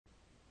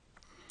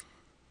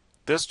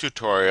This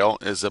tutorial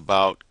is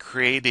about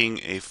creating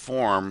a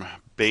form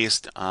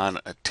based on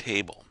a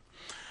table.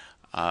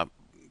 Uh,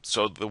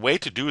 so the way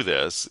to do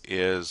this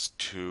is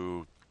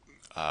to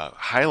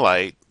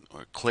highlight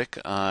or click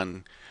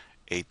on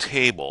a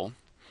table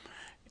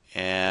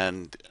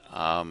and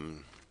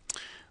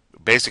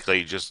basically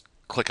you just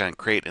click on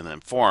create and then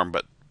form.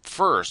 But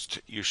first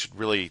you should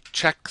really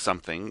check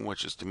something,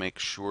 which is to make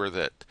sure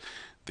that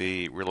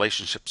the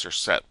relationships are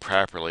set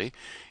properly.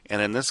 And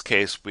in this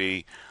case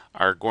we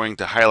are going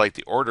to highlight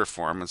the order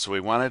form, and so we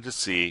wanted to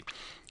see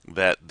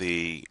that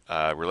the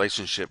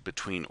relationship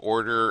between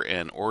order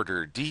and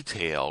order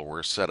detail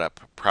were set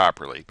up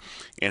properly.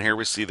 And here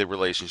we see the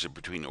relationship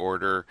between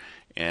order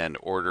and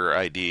order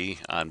ID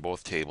on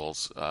both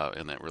tables,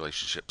 and that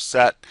relationship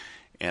set.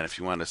 And if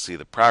you want to see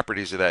the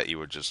properties of that, you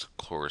would just, of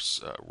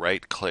course,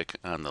 right click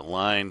on the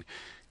line,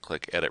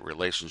 click edit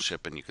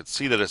relationship, and you can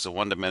see that it's a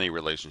one-to-many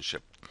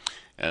relationship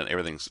and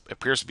everything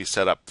appears to be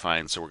set up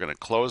fine. So we're going to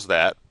close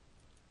that.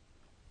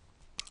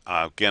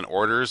 Again,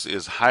 orders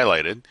is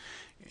highlighted,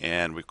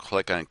 and we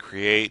click on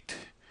create,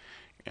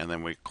 and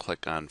then we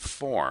click on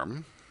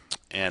form.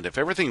 And if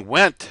everything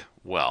went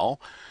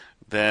well,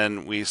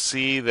 then we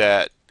see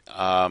that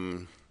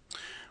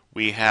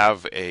we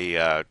have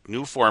a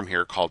new form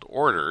here called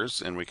orders,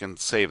 and we can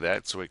save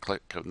that. So we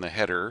click on the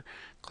header,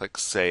 click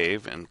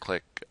save, and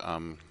click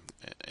and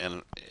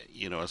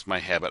as my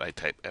habit, I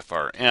type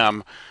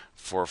FRM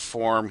for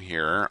form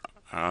here,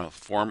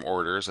 form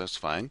orders. That's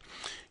fine.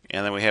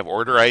 And then we have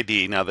order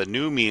ID. Now the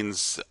new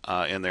means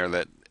in there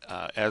that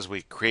as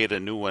we create a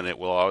new one, it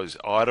will always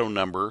auto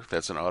number.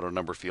 That's an auto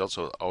number field,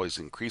 so it'll always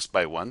increase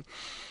by one.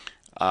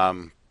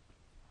 As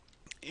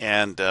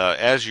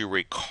you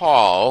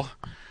recall,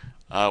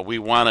 we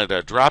wanted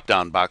a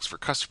drop-down box for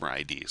customer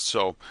ID.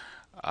 So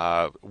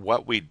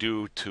what we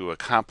do to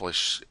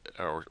accomplish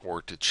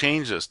or to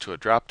change this to a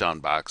drop-down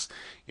box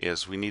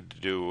is we need to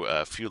do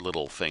a few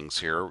little things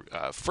here.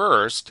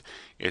 First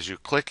is you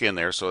click in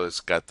there, so it's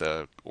got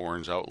the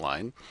orange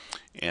outline,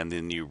 and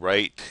then you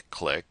right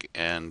click,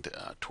 and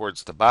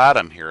towards the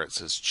bottom here it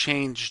says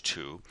change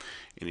to,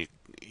 and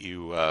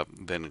you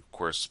then of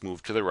course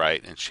move to the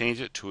right and change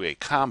it to a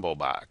combo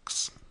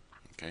box.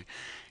 Okay,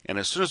 and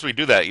as soon as we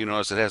do that, you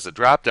notice it has a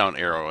drop down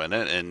arrow in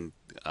it, and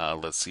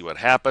let's see what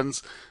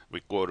happens.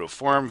 We go to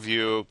form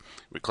view,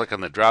 we click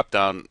on the drop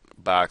down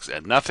box,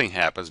 and nothing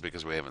happens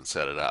because we haven't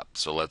set it up.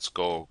 So let's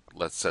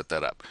set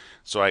that up.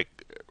 So I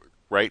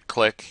right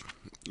click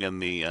in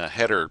the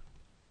header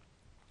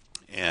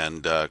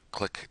and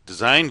click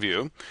design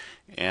view,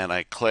 and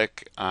I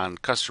click on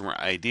customer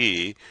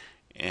ID,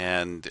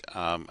 and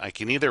I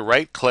can either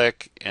right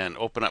click and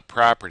open up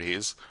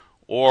properties,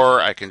 or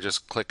I can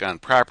just click on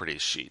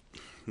properties sheet.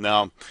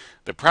 Now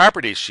the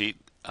properties sheet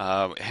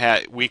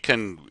we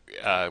can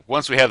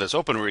once we have this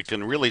open, we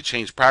can really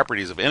change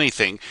properties of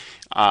anything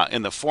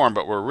in the form,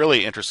 but we're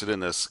really interested in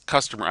this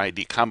customer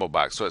ID combo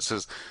box. So it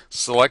says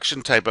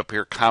selection type up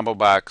here, combo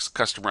box,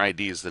 customer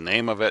ID is the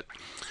name of it.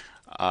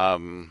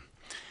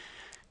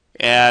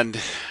 And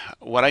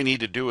what I need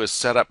to do is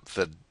set up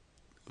the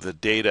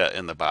data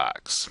in the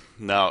box.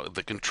 Now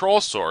the control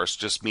source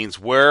just means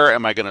where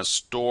am I going to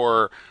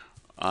store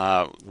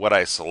what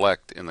I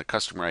select in the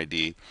customer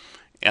ID,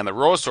 and the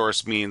row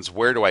source means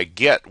where do I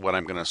get what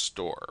I'm going to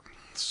store.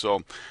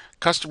 So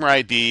customer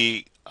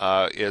ID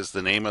is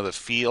the name of the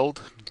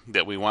field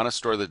that we want to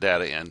store the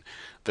data in.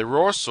 The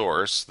row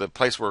source, the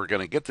place where we're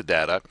going to get the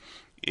data,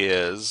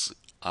 is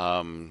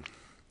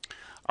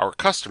our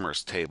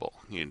customers table.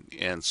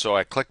 And so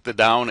I click the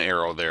down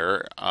arrow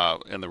there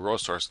in the row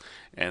source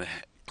and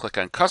click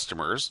on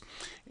customers,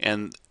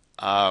 and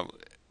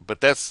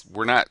but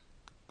we're not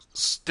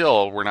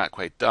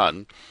quite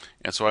done.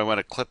 And so I want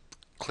to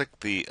click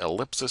the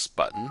ellipsis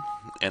button,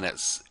 and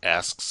it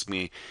asks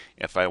me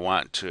if I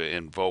want to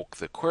invoke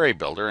the query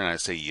builder, and I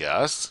say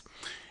yes,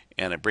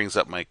 and it brings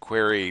up my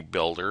query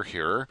builder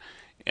here.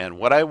 And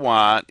what I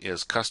want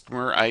is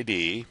customer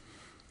ID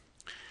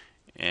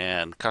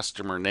and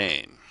customer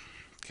name.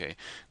 Okay.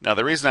 Now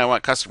the reason I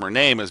want customer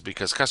name is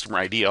because customer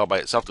ID all by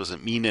itself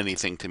doesn't mean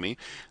anything to me.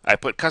 I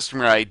put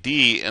customer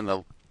ID in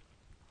the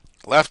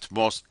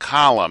leftmost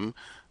column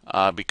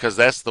because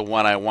that's the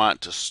one I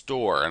want to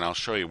store, and I'll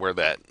show you where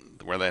that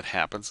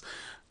happens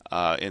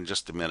in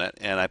just a minute.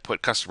 And I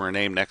put customer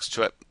name next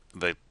to it.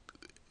 The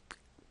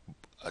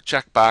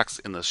checkbox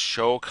in the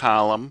show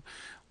column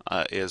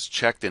is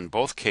checked in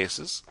both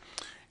cases,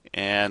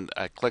 and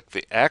I click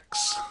the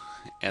X,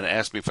 and it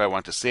asks me if I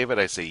want to save it.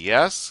 I say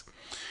yes,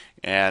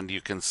 and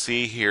you can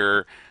see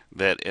here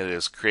that it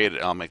is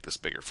created. I'll make this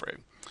bigger for you.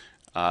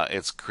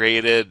 It's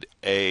created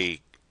a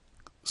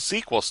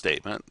SQL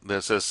statement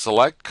that says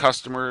select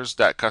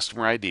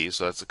customers.customer ID,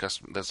 so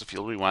that's the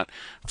field we want,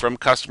 from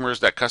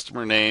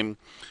customers.customer name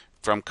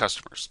from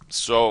customers.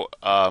 So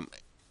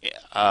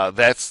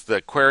that's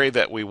the query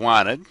that we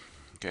wanted.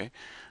 Okay,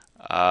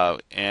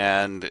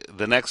 and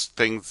the next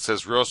thing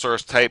says row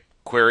source type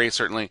query.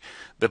 Certainly,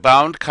 the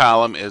bound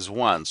column is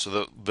 1. So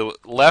the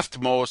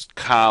leftmost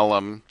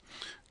column,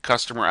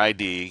 customer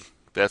ID,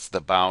 That's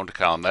the bound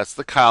column. That's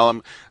the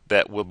column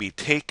that will be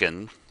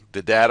taken,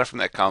 the data from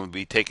that column will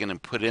be taken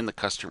and put in the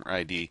customer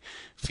ID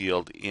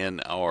field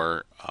in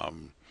our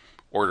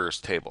orders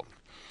table.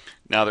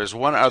 Now there's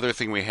one other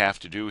thing we have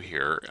to do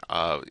here,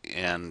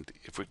 and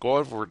if we go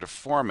over to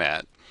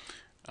format,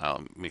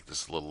 make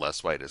this a little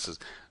less white. It says,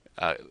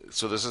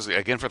 so this is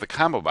again for the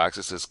combo box.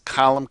 It says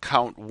column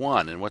count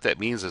 1, and what that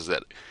means is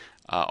that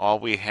all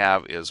we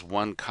have is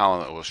one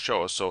column that will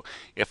show us. So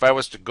if I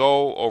was to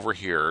go over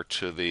here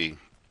to the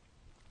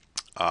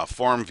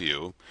form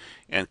view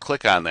and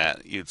click on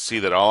that, you'd see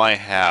that all I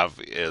have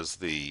is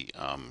the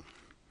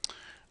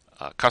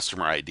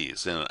customer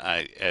IDs. And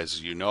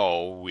as you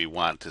know, we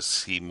want to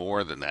see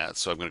more than that.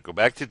 So I'm going to go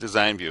back to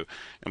design view.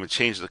 I'm going to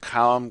change the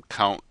column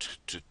count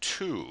to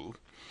 2.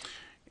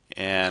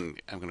 And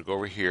I'm going to go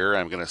over here.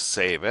 I'm going to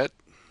save it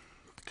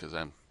because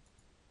I'm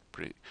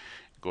pretty.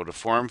 Go to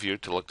form view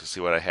to look to see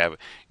what I have.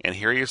 And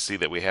here you see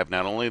that we have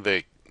not only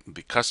the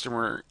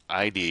customer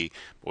ID,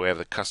 but we have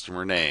the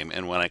customer name.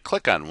 And when I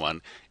click on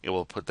one, it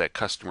will put that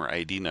customer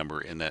ID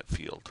number in that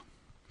field.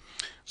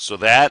 So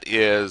that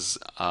is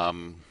how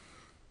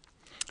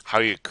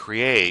you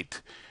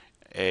create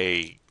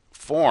a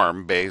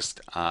form based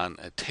on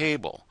a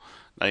table.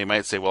 Now you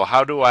might say, well,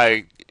 how do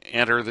I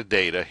enter the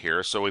data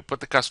here? So we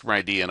put the customer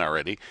ID in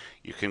already.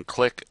 You can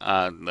click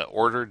on the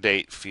order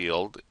date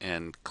field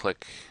and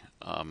click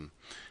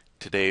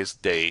today's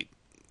date,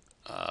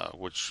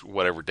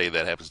 whatever day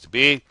that happens to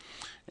be.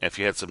 If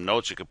you had some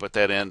notes, you could put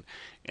that in.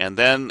 And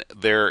then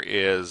there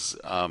is,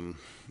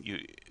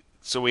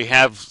 so we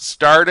have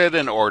started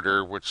an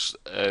order, which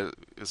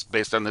is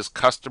based on this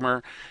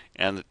customer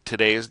and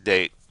today's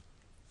date.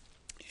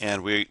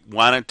 And we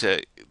wanted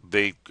to,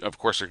 they of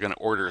course are going to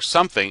order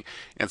something.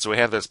 And so we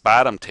have this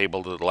bottom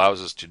table that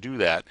allows us to do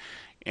that.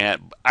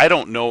 And I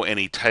don't know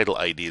any title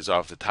IDs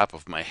off the top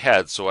of my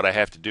head. So what I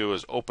have to do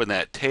is open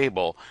that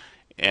table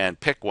and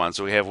pick one.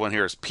 So we have one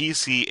here is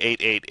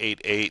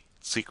PC8888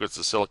 Secrets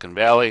of Silicon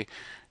Valley.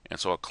 And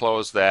so I'll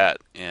close that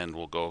and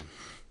we'll go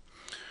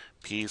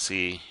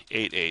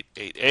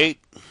PC8888.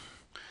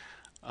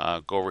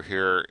 Go over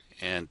here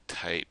and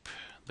type,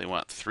 they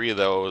want 3 of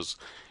those.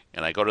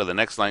 And I go to the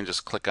next line,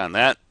 just click on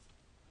that.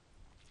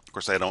 Of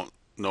course, I don't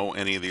know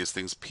any of these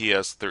things.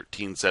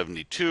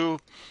 PS1372.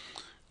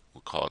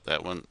 We'll call it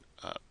that one.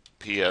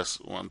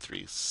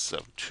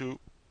 PS1372.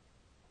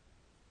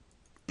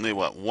 They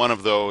want 1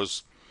 of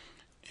those,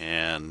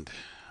 and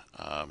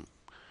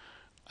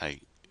I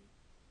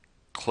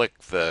click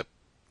the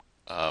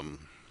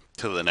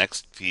to the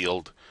next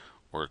field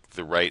or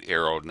the right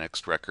arrow,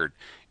 next record,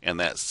 and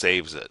that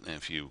saves it. And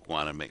if you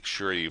want to make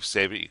sure you've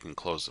saved it, you can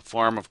close the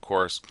form, of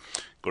course.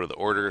 Go to the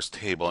orders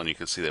table, and you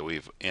can see that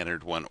we've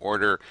entered 1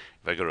 order.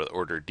 If I go to the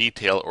order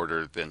detail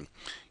order, then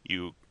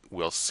you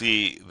will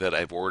see that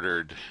I've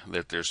ordered,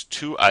 that there's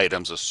 2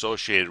 items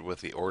associated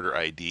with the order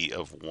ID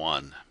of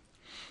 1.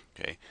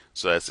 Okay,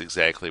 so that's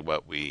exactly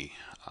what we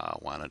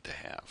wanted to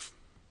have.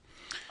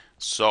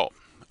 So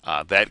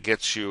that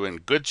gets you in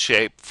good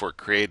shape for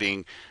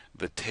creating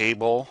the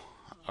table,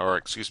 or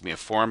excuse me, a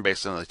form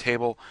based on the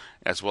table,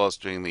 as well as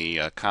doing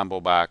the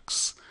combo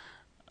box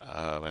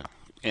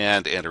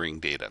and entering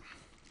data.